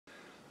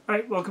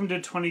Alright, welcome to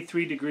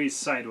 23 Degrees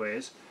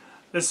Sideways.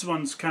 This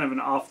one's kind of an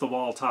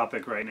off-the-wall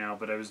topic right now,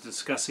 but I was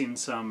discussing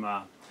some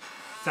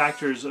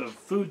factors of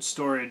food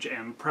storage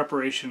and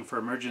preparation for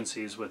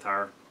emergencies with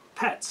our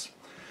pets.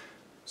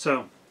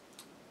 So,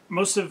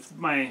 most of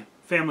my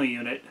family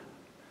unit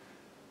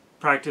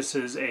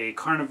practices a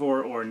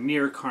carnivore or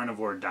near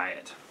carnivore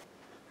diet.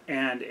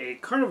 And a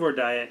carnivore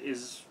diet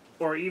is,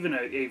 or even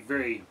a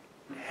very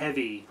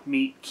heavy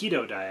meat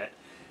keto diet,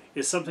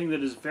 is something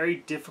that is very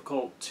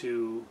difficult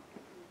to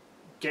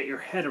get your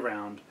head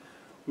around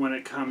when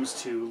it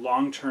comes to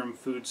long-term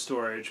food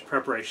storage,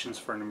 preparations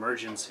for an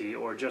emergency,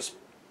 or just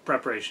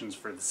preparations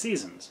for the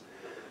seasons.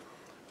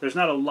 There's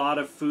not a lot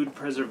of food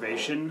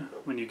preservation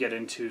when you get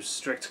into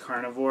strict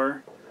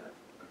carnivore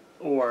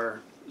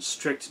or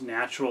strict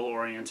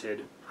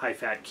natural-oriented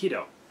high-fat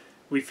keto.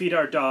 We feed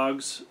our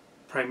dogs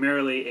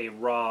primarily a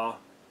raw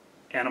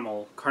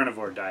animal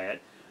carnivore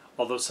diet,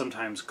 although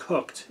sometimes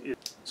cooked.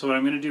 So what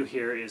I'm going to do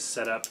here is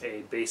set up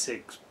a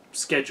basic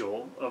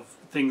schedule of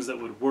things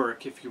that would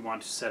work if you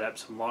want to set up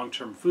some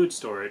long-term food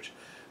storage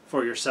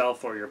for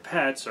yourself or your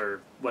pets or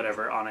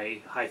whatever on a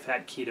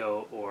high-fat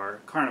keto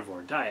or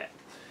carnivore diet.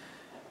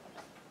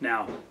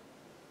 Now,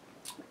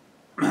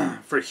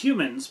 for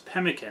humans,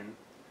 pemmican,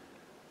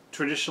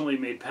 traditionally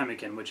made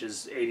pemmican, which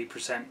is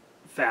 80%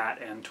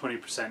 fat and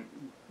 20%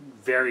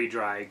 very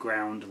dry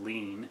ground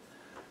lean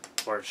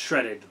or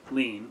shredded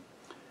lean,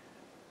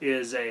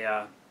 is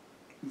a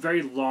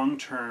very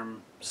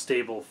long-term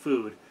stable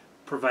food,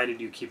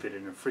 provided you keep it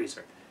in a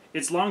freezer.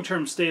 It's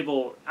long-term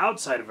stable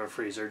outside of a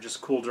freezer,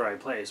 just cool, dry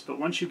place, but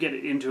once you get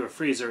it into a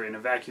freezer in a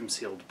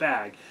vacuum-sealed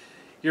bag,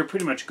 you're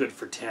pretty much good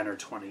for 10 or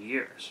 20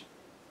 years.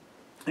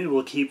 It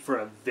will keep for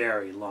a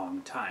very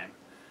long time.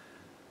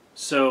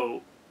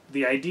 So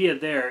the idea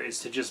there is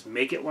to just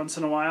make it once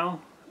in a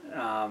while,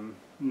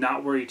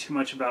 not worry too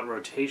much about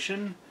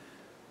rotation,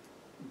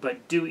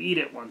 but do eat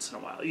it once in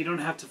a while. You don't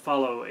have to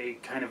follow a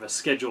kind of a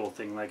schedule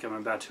thing like I'm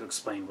about to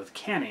explain with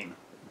canning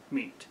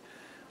meat.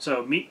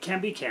 So meat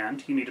can be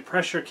canned. You need a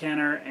pressure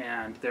canner,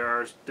 and there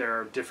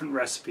are different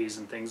recipes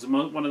and things.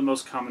 One of the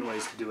most common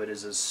ways to do it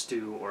is a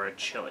stew or a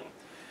chili.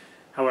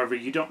 However,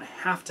 you don't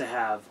have to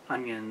have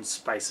onions,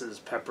 spices,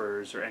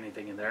 peppers, or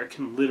anything in there. It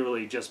can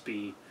literally just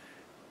be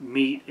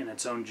meat in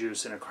its own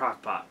juice in a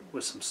crock pot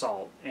with some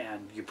salt,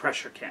 and you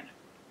pressure can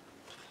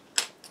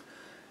it.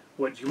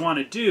 What you want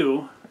to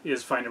do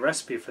is find a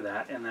recipe for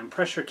that, and then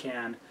pressure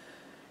can.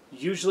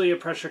 Usually a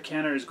pressure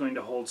canner is going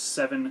to hold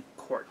 7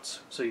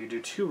 quarts. So you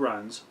do 2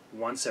 runs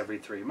once every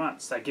 3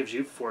 months. That gives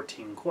you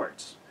 14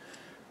 quarts.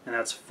 And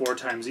that's 4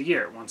 times a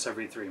year, once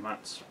every 3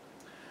 months.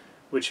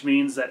 Which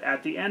means that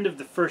at the end of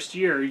the first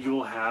year, you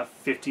will have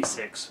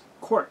 56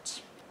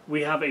 quarts.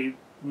 We have a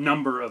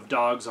number of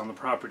dogs on the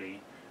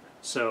property,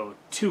 so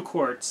 2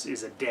 quarts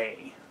is a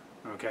day.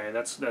 Okay,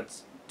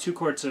 that's 2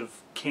 quarts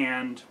of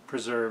canned,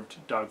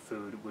 preserved dog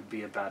food would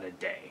be about a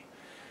day.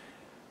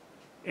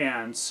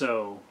 And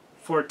so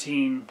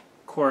 14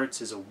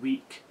 quarts is a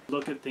week.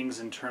 Look at things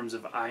in terms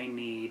of I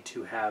need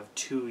to have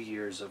 2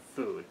 years of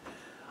food.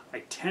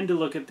 I tend to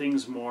look at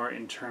things more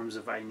in terms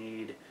of I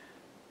need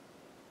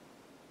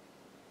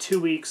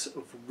 2 weeks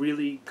of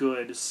really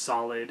good,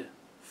 solid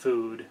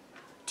food,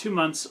 2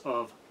 months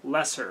of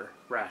lesser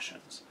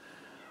rations.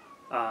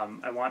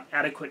 I want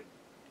adequate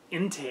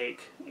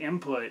intake,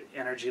 input,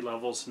 energy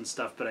levels and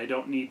stuff, but I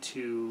don't need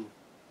to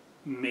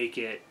make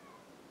it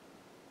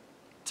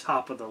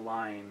top of the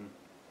line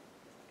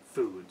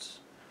foods.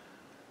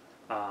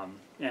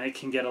 And it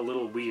can get a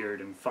little weird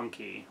and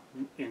funky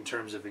in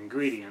terms of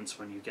ingredients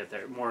when you get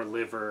there. More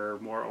liver,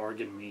 more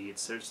organ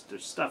meats, there's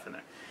stuff in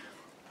there.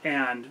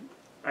 And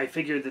I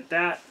figured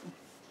that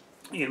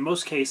in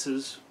most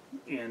cases,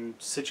 in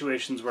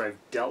situations where I've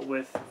dealt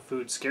with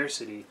food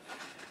scarcity,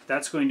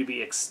 that's going to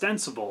be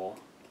extensible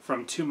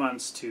from 2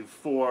 months to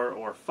 4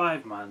 or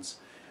 5 months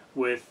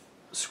with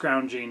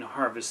scrounging,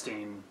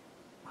 harvesting,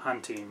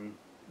 hunting,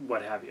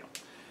 what have you.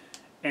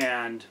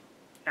 And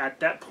at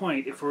that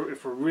point, if we're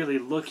really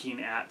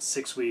looking at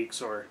 6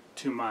 weeks or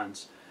 2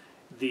 months,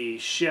 the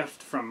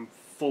shift from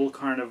full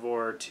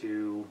carnivore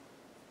to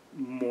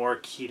more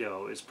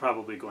keto is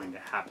probably going to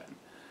happen.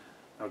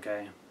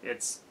 Okay,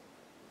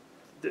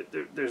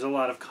 there's a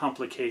lot of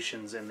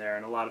complications in there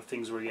and a lot of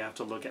things where you have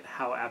to look at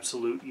how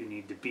absolute you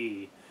need to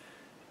be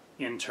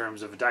in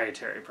terms of a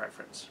dietary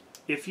preference.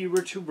 If you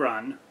were to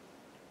run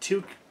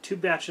two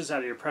batches out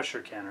of your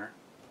pressure canner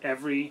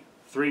every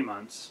 3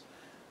 months,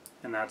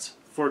 and that's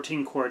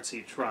 14 quarts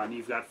each run,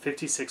 you've got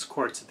 56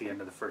 quarts at the end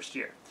of the first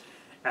year.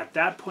 At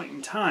that point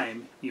in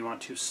time, you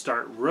want to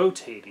start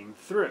rotating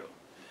through.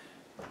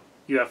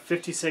 You have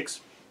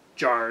 56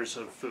 jars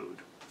of food,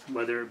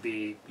 whether it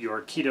be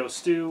your keto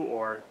stew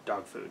or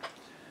dog food.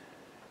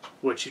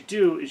 What you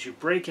do is you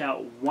break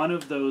out one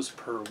of those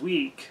per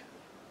week,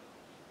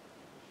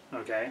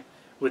 okay,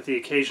 with the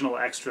occasional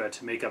extra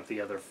to make up the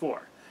other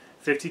 4.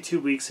 52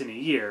 weeks in a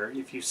year,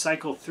 if you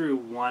cycle through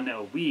 1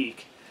 a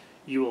week,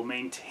 you will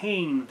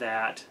maintain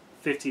that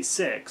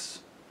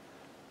 56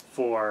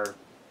 for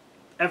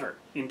ever,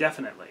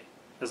 indefinitely.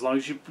 As long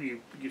as you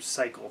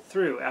cycle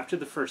through. After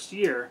the first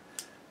year,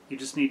 you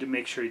just need to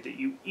make sure that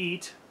you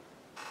eat,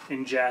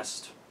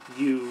 ingest,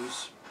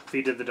 use,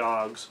 feed to the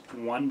dogs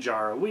 1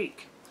 jar a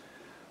week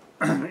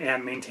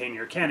and maintain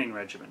your canning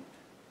regimen.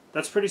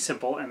 That's pretty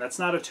simple, and that's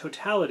not a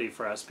totality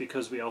for us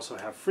because we also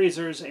have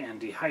freezers and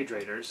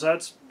dehydrators. So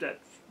that's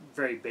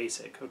very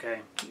basic,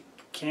 okay?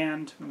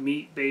 Canned,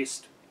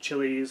 meat-based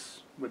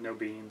chilies with no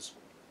beans,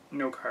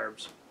 no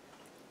carbs.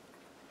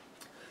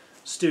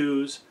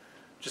 Stews,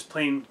 just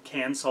plain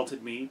canned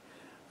salted meat.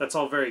 That's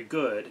all very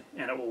good,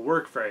 and it will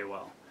work very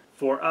well.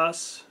 For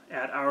us,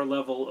 at our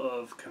level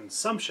of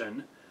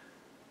consumption,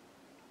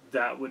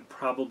 that would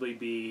probably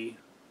be,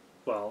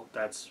 well,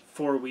 that's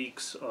 4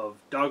 weeks of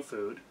dog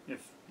food,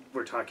 if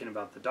we're talking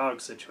about the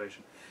dog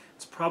situation.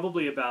 It's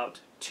probably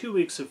about 2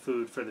 weeks of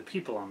food for the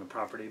people on the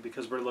property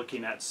because we're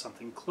looking at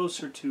something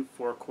closer to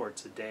 4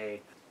 quarts a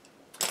day.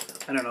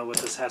 I don't know what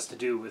this has to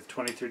do with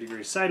 23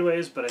 degrees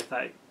sideways, but I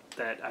thought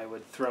that I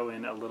would throw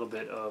in a little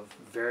bit of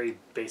very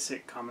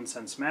basic common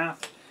sense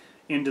math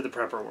into the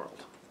prepper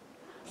world.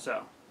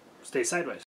 So, stay sideways.